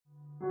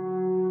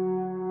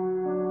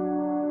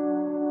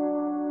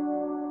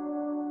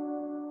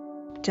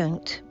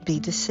Don't be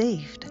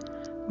deceived.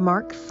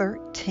 Mark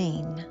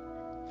 13,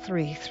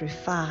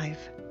 3-5.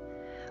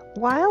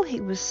 While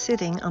he was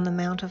sitting on the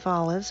Mount of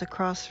Olives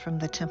across from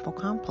the temple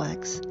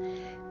complex,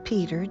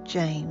 Peter,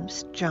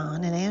 James,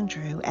 John, and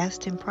Andrew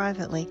asked him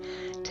privately,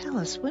 "Tell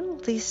us, when will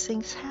these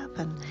things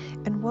happen?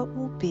 And what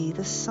will be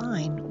the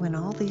sign when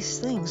all these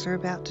things are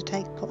about to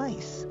take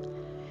place?"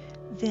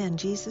 Then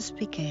Jesus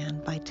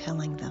began by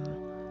telling them,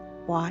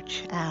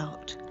 "Watch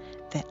out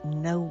that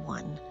no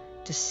one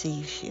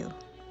deceives you."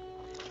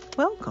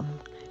 Welcome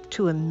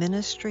to a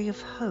Ministry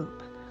of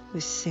Hope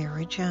with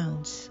Sarah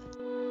Jones.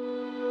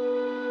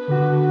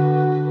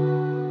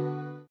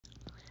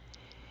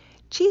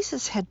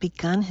 Jesus had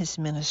begun his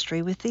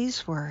ministry with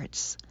these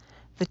words,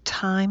 "The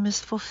time is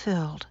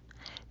fulfilled.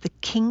 The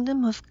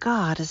kingdom of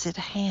God is at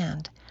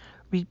hand.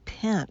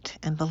 Repent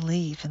and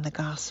believe in the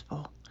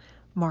gospel."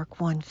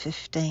 Mark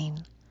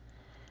 1:15.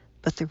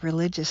 But the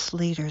religious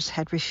leaders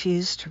had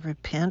refused to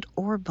repent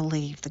or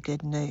believe the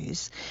good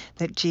news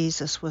that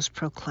Jesus was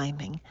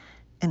proclaiming,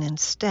 and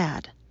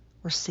instead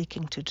were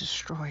seeking to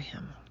destroy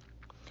him.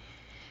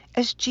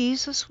 As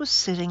Jesus was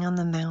sitting on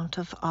the Mount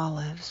of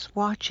Olives,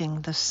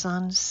 watching the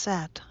sun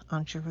set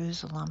on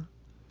Jerusalem,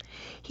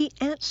 he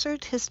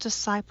answered his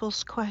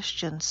disciples'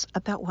 questions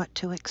about what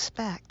to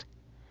expect.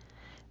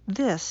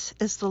 This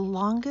is the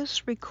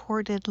longest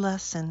recorded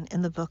lesson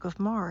in the book of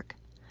Mark.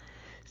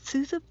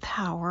 Through the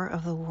power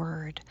of the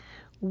Word,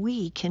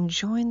 we can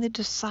join the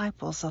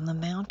disciples on the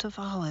Mount of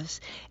Olives,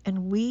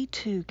 and we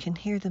too can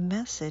hear the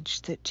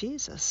message that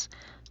Jesus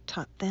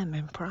taught them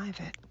in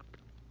private.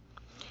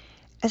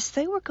 As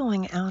they were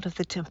going out of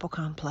the temple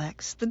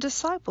complex, the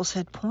disciples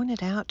had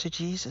pointed out to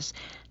Jesus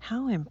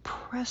how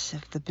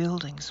impressive the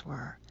buildings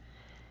were.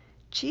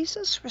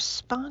 Jesus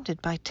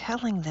responded by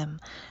telling them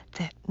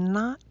that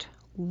not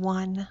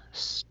one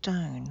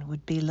stone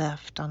would be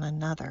left on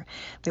another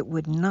that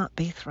would not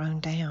be thrown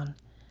down.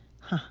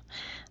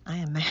 I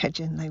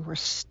imagine they were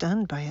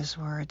stunned by his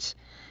words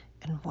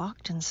and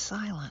walked in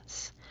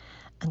silence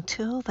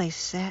until they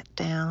sat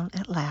down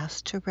at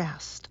last to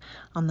rest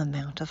on the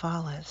Mount of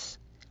Olives.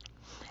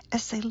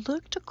 As they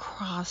looked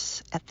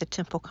across at the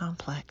temple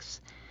complex,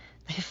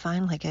 they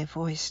finally gave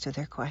voice to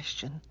their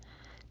question.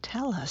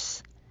 "Tell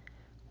us,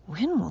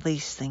 when will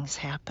these things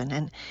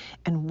happen?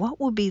 And what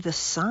will be the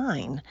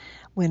sign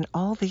when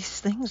all these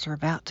things are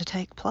about to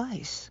take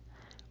place?"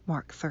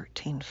 Mark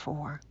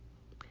 13:4.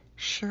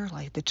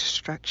 Surely the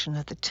destruction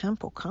of the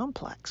temple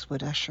complex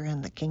would usher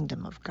in the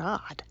kingdom of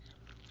God.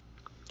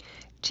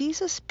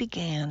 Jesus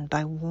began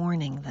by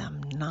warning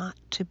them not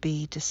to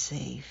be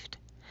deceived.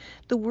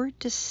 The word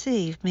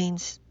deceive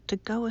means to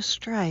go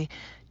astray,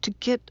 to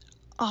get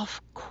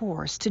off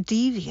course, to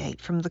deviate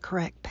from the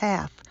correct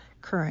path,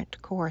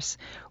 current course,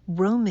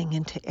 roaming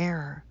into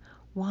error,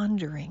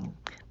 wandering,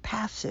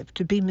 passive,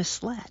 to be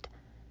misled.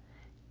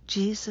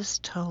 Jesus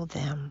told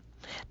them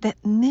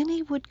that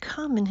many would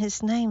come in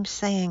his name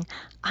saying,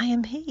 "I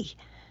am he."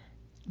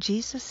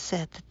 Jesus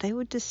said that they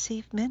would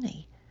deceive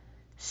many.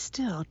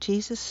 Still,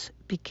 Jesus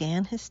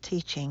began his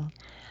teaching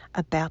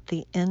about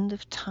the end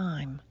of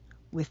time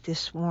with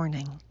this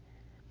warning.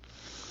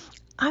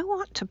 I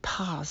want to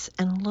pause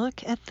and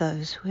look at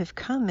those who have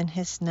come in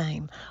his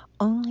name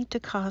only to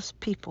cause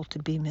people to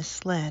be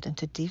misled and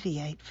to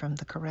deviate from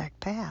the correct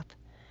path.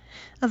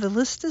 Now, the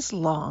list is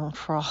long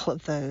for all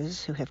of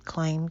those who have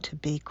claimed to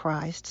be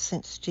Christ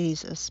since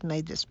Jesus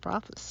made this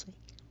prophecy.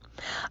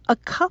 A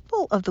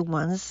couple of the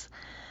ones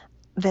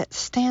that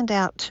stand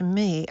out to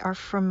me are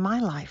from my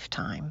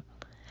lifetime.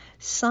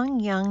 Sun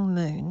Myung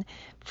Moon,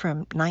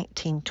 from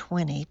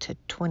 1920 to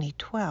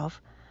 2012,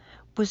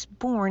 was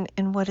born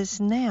in what is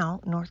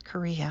now North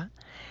Korea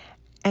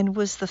and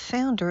was the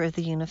founder of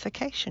the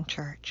Unification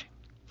Church.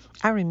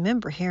 I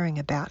remember hearing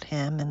about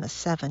him in the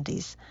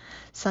 70s.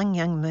 Sun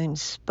Myung Moon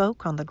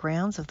spoke on the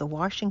grounds of the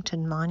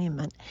Washington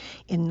Monument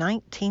in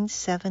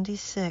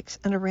 1976,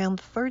 and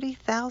around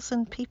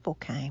 30,000 people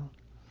came.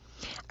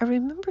 I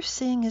remember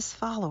seeing his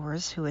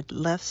followers who had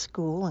left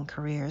school and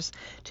careers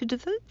to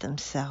devote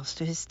themselves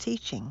to his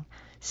teaching,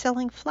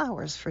 selling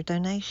flowers for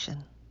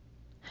donation.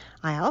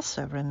 I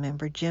also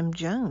remember Jim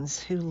Jones,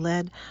 who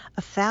led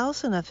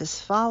 1,000 of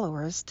his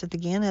followers to the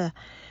Guinea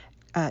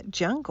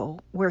jungle,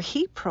 where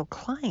he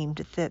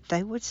proclaimed that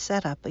they would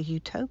set up a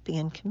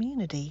utopian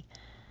community.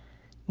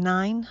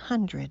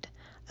 900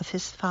 of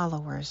his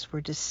followers were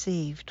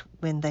deceived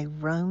when they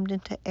roamed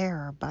into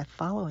error by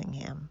following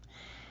him.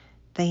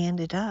 They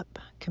ended up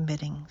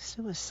committing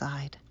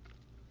suicide.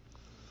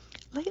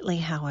 Lately,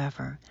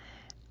 however,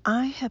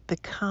 I have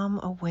become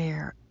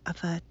aware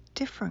of a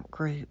different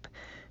group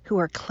who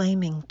are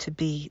claiming to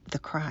be the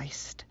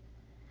Christ.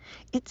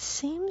 It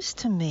seems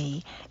to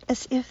me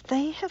as if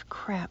they have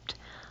crept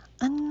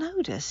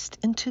unnoticed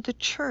into the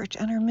church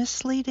and are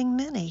misleading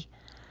many.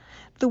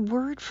 The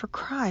word for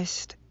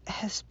Christ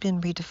has been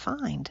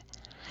redefined.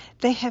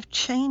 They have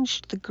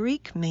changed the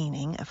Greek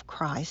meaning of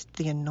Christ,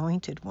 the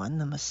anointed one,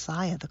 the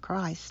Messiah, the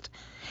Christ,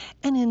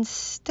 and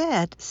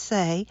instead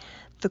say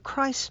the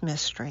Christ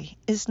mystery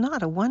is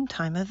not a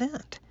one-time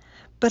event,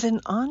 but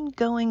an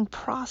ongoing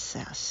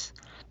process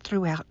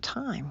throughout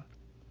time.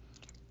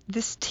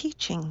 This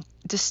teaching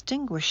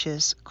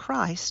distinguishes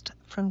Christ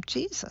from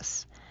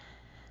Jesus.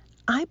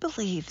 I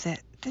believe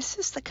that this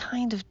is the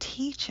kind of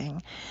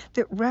teaching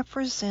that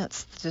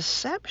represents the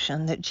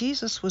deception that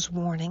Jesus was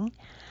warning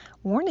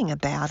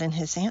about in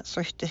his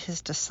answer to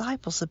his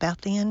disciples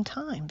about the end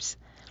times.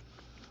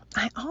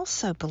 I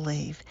also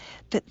believe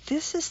that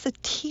this is the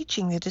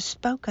teaching that is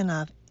spoken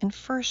of in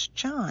 1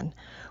 John,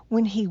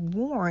 when he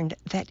warned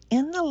that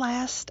in the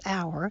last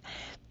hour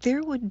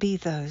there would be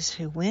those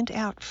who went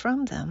out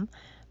from them,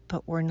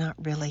 but were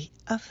not really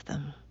of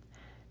them.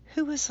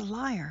 Who is a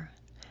liar?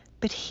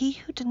 But he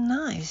who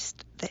denies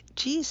that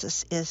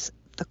Jesus is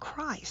the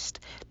Christ.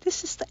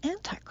 This is the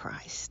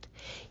Antichrist.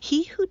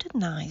 He who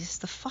denies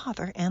the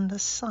Father and the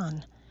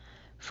Son.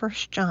 1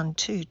 John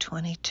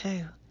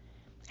 2:22.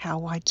 How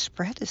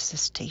widespread is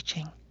this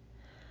teaching?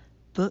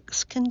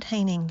 Books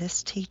containing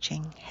this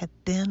teaching have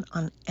been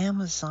on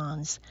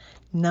Amazon's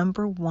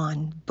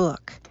 #1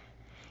 book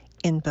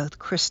in both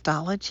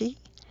Christology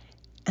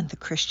and the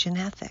Christian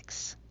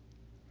ethics.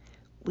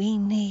 We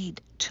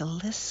need to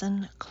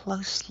listen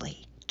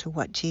closely to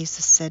what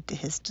Jesus said to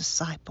his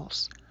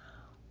disciples.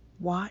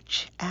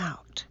 Watch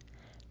out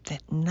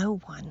that no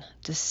one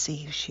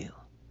deceives you.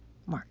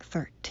 Mark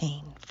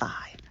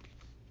 13:5.